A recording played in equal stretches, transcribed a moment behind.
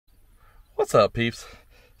What's up, peeps?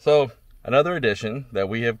 So another addition that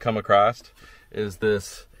we have come across is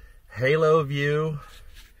this Haloview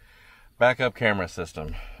Back-up Camera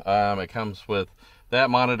system. It comes with that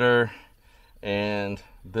monitor and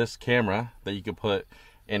this camera that you can put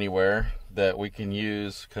anywhere that we can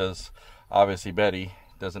use, because obviously Betty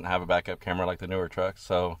doesn't have a backup camera like the newer trucks.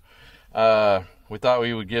 So we thought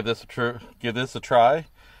we would give this a try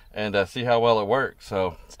and see how well it works.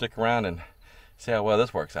 So stick around and see how well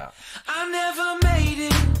this works out. I never made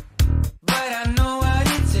it, but I know what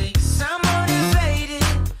it takes. I'm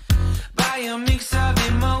motivated by a mix of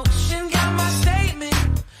emotion. Got my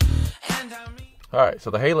statement, and all right, so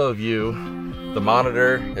the Haloview, the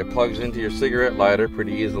monitor, it plugs into your cigarette lighter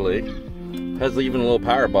pretty easily. Has even a little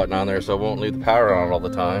power button on there, so it won't leave the power on all the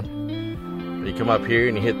time. You come up here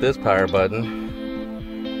and you hit this power button,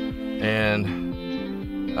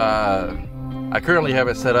 and I currently have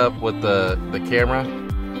it set up with the camera,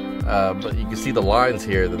 but you can see the lines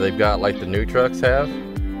here that they've got like the new trucks have.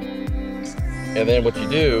 And then what you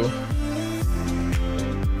do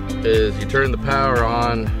is you turn the power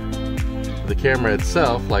on the camera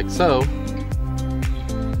itself, like so,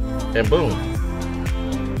 and boom.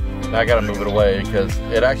 Now I gotta move it away because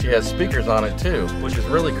it actually has speakers on it too, which is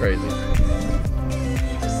really crazy.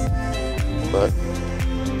 But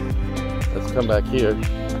let's come back here.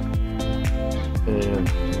 And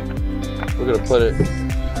we're gonna put it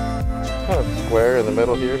kind of square in the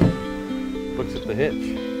middle here. Looks at the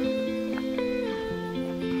hitch.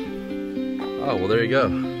 Oh, well, there you go.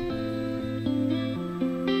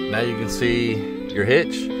 Now you can see your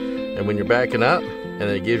hitch, and when you're backing up, and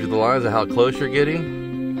it gives you the lines of how close you're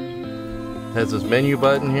getting. It has this menu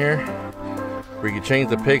button here where you can change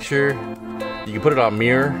the picture. You can put it on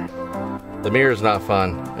mirror. The mirror is not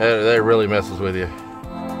fun. That really messes with you.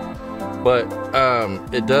 But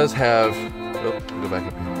it does have, go back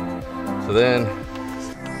up here. So then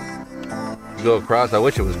you go across. I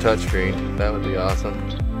wish it was touchscreen. That would be awesome.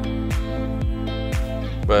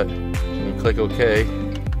 But you click OK.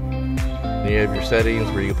 And you have your settings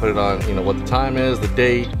where you can put it on, you know, what the time is, the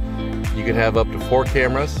date. You can have up to 4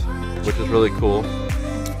 cameras, which is really cool.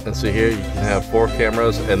 And so here you can have 4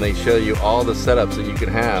 cameras, and they show you all the setups that you can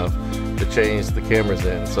have to change the cameras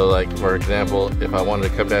in. So like, for example, if I wanted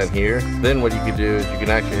to come down here, then what you could do is you can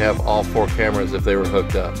actually have all 4 cameras if they were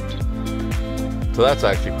hooked up. So that's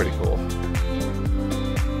actually pretty cool.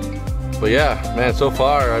 But yeah, man, so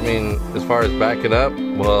far, I mean, as far as backing up,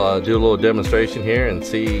 we'll do a little demonstration here and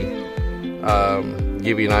see,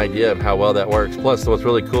 give you an idea of how well that works. Plus, what's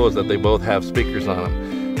really cool is that they both have speakers on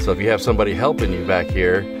them. So if you have somebody helping you back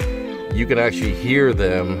here, you can actually hear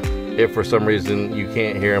them if for some reason you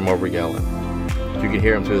can't hear them over yelling. You can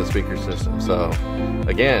hear them through the speaker system. So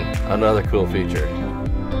again, another cool feature.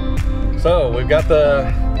 So we've got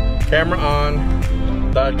the camera on.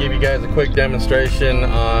 Thought I'd give you guys a quick demonstration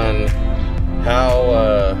on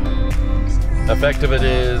how effective it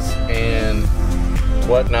is and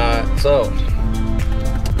whatnot. So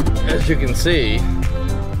as you can see,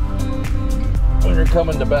 when you're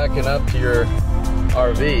coming to backing up to your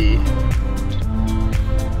RV,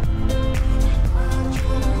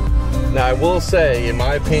 now I will say, in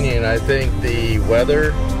my opinion, I think the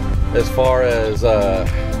weather, as far as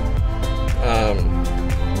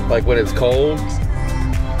like when it's cold,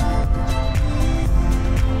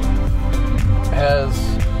 has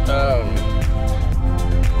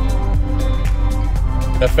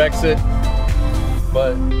affects it.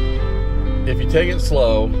 But if you take it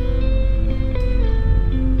slow,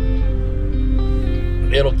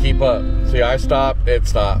 it'll keep up. See, I stop, it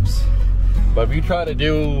stops. But if you try to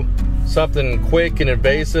do something quick and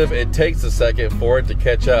invasive, it takes a second for it to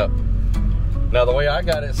catch up. Now the way I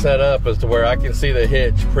got it set up is to where I can see the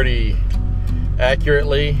hitch pretty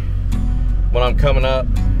accurately when I'm coming up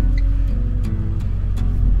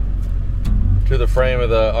to the frame of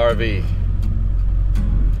the RV.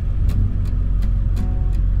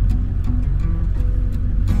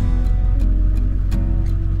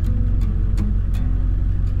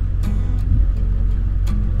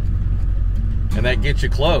 And that gets you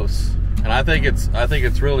close. And I think it's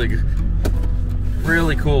really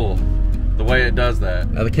cool the way it does that.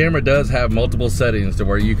 Now the camera does have multiple settings to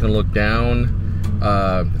where you can look down,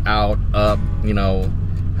 out, up, you know,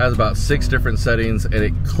 has about 6 different settings, and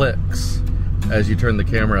it clicks as you turn the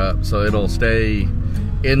camera up, so it'll stay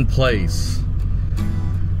in place.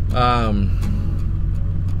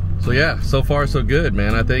 So yeah, so far so good,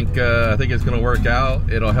 man. I think it's gonna work out.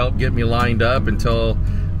 It'll help get me lined up until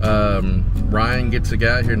Ryan gets to get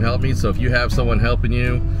out here and help me. So if you have someone helping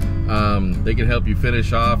you, they can help you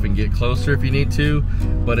finish off and get closer if you need to.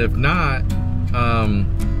 But if not,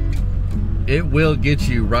 it will get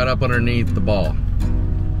you right up underneath the ball.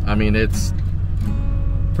 I mean, it's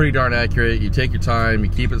pretty darn accurate. You take your time, you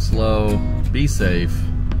keep it slow, be safe,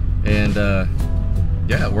 and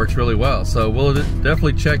yeah, it works really well. So we'll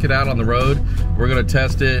definitely check it out on the road. We're gonna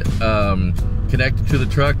test it connected to the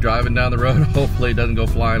truck, driving down the road. Hopefully it doesn't go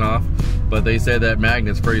flying off, but they say that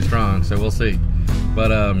magnet's pretty strong, so we'll see. But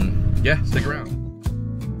yeah, stick around.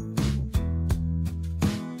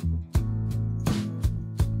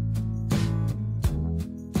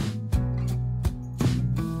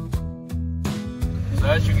 So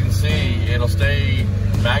as you can see, it'll stay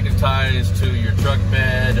magnetized to your truck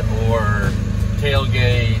bed or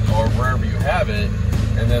tailgate or wherever you have it,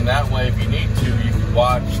 and then that way if you need to, you can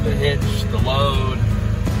watch the hitch, the load.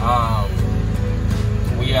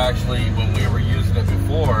 We actually, when we were using it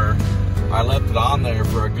before, I left it on there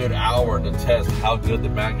for a good hour to test how good the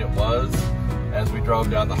magnet was as we drove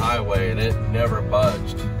down the highway, and it never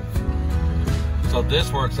budged. So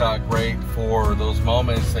this works out great for those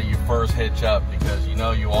moments that you first hitch up, because you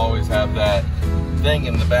know you always have that thing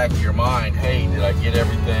in the back of your mind, hey, did I get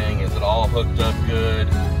everything? Is it all hooked up good?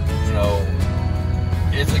 You know,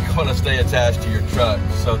 is it going to stay attached to your truck?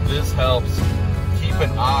 So this helps keep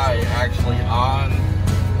an eye actually on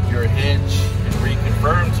your hitch and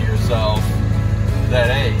reconfirm to yourself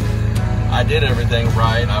that, hey, I did everything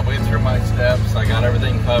right. I went through my steps. I got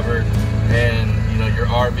everything covered. And, you know, your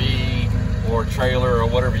RV or trailer or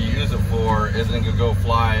whatever you use it for isn't going to go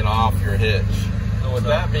flying off your hitch. So with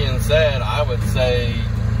that being said, I would say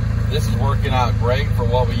this is working out great for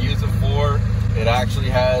what we use it for. It actually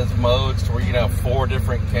has modes to where you can have 4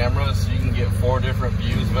 different cameras, so you can get 4 different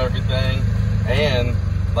views of everything. And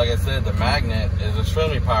like I said, the magnet is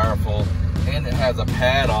extremely powerful, and it has a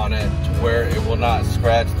pad on it to where it will not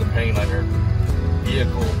scratch the paint on your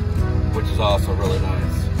vehicle, which is also really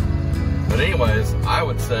nice. But anyways, I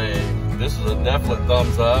would say this is a definite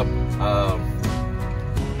thumbs up.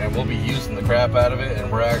 And we'll be using the crap out of it,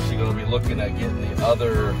 and we're actually going to be looking at getting the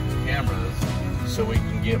other cameras so we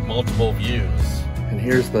can get multiple views. And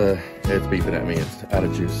here's the, it's beeping at me, it's out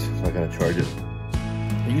of juice, so I gotta charge it.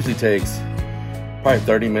 It usually takes probably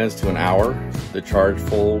 30 minutes to an hour to charge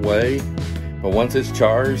full way, but once it's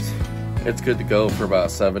charged, it's good to go for about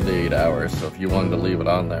 7 to 8 hours. So if you wanted to leave it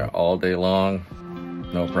on there all day long,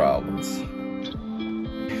 no problems.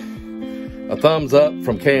 A thumbs up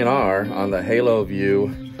from K&R on the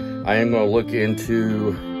Haloview. I am going to look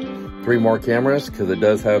into 3 more cameras because it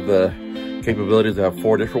does have the capability to have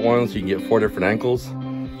 4 different ones. You can get 4 different angles.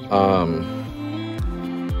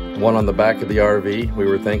 One on the back of the RV, we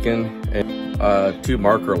were thinking, and 2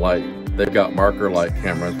 marker light. They've got marker light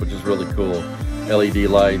cameras, which is really cool. LED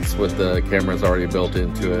lights with the cameras already built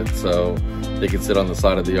into it, so they can sit on the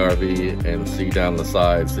side of the RV and see down the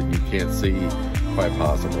sides that you can't see quite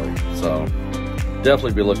possibly. So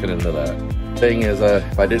definitely be looking into that. Thing is,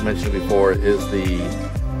 if I didn't mention it before, is the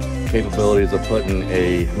capabilities of putting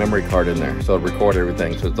a memory card in there, so it'll record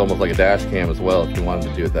everything. So it's almost like a dash cam as well if you wanted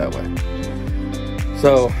to do it that way.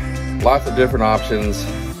 So lots of different options.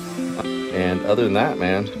 And other than that,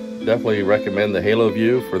 man, definitely recommend the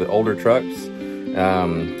Haloview for the older trucks.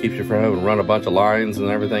 Keeps you from having to run a bunch of lines and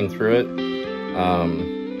everything through it.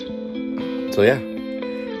 So yeah,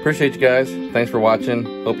 appreciate you guys. Thanks for watching.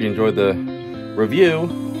 Hope you enjoyed the review,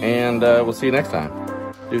 and we'll see you next time.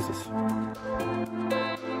 Deuces.